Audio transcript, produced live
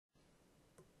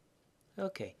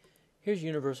Okay, here's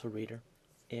Universal Reader,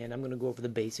 and I'm going to go over the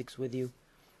basics with you.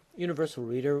 Universal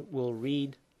Reader will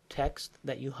read text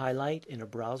that you highlight in a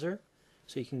browser,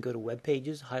 so you can go to web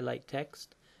pages, highlight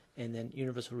text, and then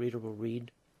Universal Reader will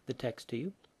read the text to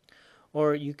you.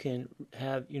 Or you can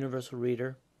have Universal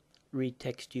Reader read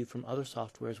text to you from other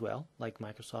software as well, like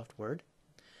Microsoft Word.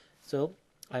 So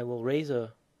I will raise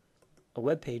a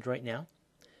web page right now,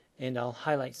 and I'll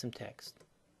highlight some text,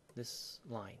 this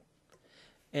line.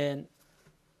 And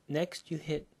next you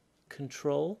hit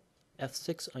Control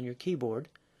F6 on your keyboard,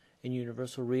 and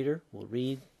Universal Reader will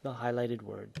read the highlighted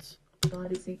words.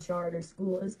 Odyssey Charter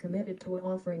School is committed to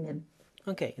offering an...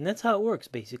 Okay, and that's how it works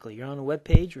basically. You're on a web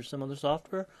page or some other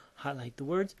software, highlight the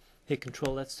words, hit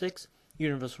Control F6,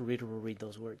 Universal Reader will read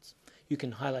those words. You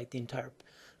can highlight the entire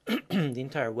the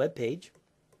entire web page,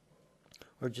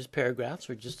 or just paragraphs,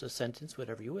 or just a sentence,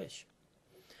 whatever you wish.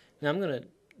 Now I'm going to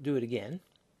do it again.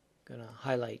 I'm going to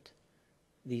highlight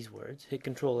these words, hit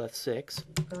Control F6,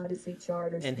 Odyssey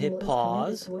Charter and School hit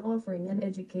pause, is committed to offering an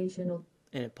educational...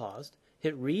 and it paused.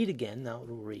 Hit read again, now it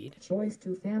will read. Choice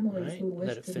to families Right, who wish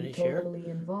let it to be finish here. totally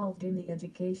involved in the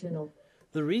educational...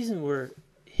 The reason we're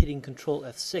hitting Control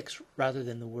F6 rather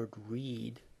than the word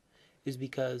read is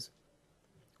because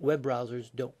web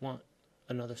browsers don't want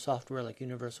another software like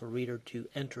Universal Reader to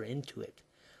enter into it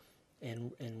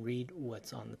and read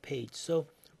what's on the page. So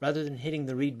rather than hitting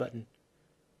the read button,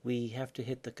 we have to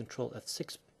hit the Control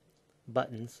F6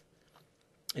 buttons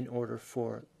in order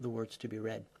for the words to be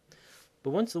read.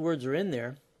 But once the words are in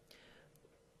there,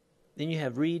 then you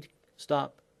have read,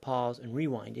 stop, pause, and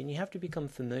rewind. And you have to become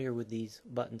familiar with these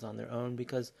buttons on their own,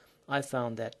 because I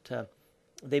found that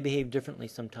they behave differently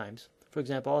sometimes. For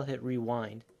example, I'll hit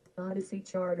rewind, Odyssey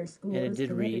Charter School and it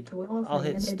did read. I'll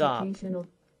hit stop.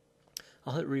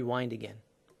 I'll hit rewind again.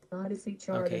 Odyssey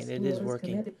Charter Okay, and it is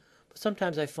working. committed... But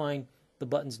sometimes I find the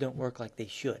buttons don't work like they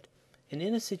should. And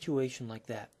in a situation like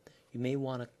that, you may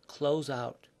want to close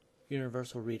out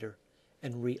Universal Reader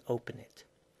and reopen it,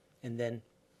 and then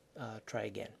try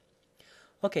again.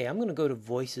 Okay, I'm going to go to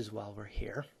Voices while we're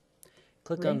here.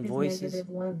 Click on Voices,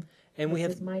 and we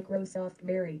have Microsoft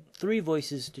Mary. 3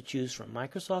 voices to choose from: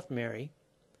 Microsoft Mary,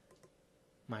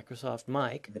 Microsoft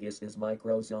Mike, This is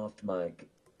Microsoft Mike.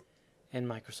 and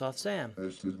Microsoft Sam.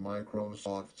 This is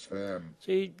Microsoft Sam.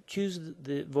 So you choose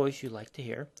the voice you like to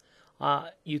hear.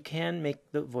 You can make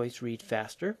the voice read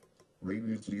faster. Rate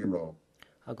is 0.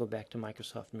 I'll go back to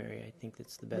Microsoft Mary. I think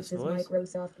that's the best This is voice.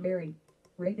 Microsoft Mary.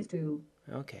 Rate is 2.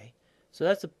 Okay, so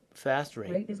that's a fast rate.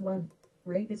 Rate is 1.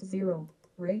 Rate is 0.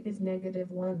 Rate is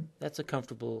 -1. That's a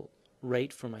comfortable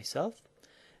rate for myself.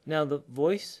 Now the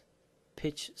voice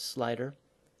pitch slider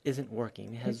isn't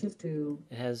working. Pitch is 2.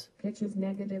 It has Pitch is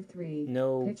 -3.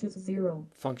 no Pitch is 0.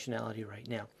 functionality right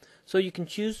now. So you can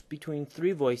choose between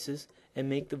 3 voices and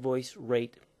make the voice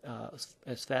rate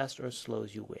as fast or as slow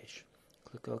as you wish.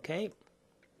 Click OK.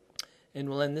 And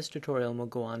we'll end this tutorial and we'll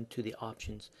go on to the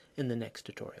options in the next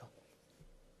tutorial.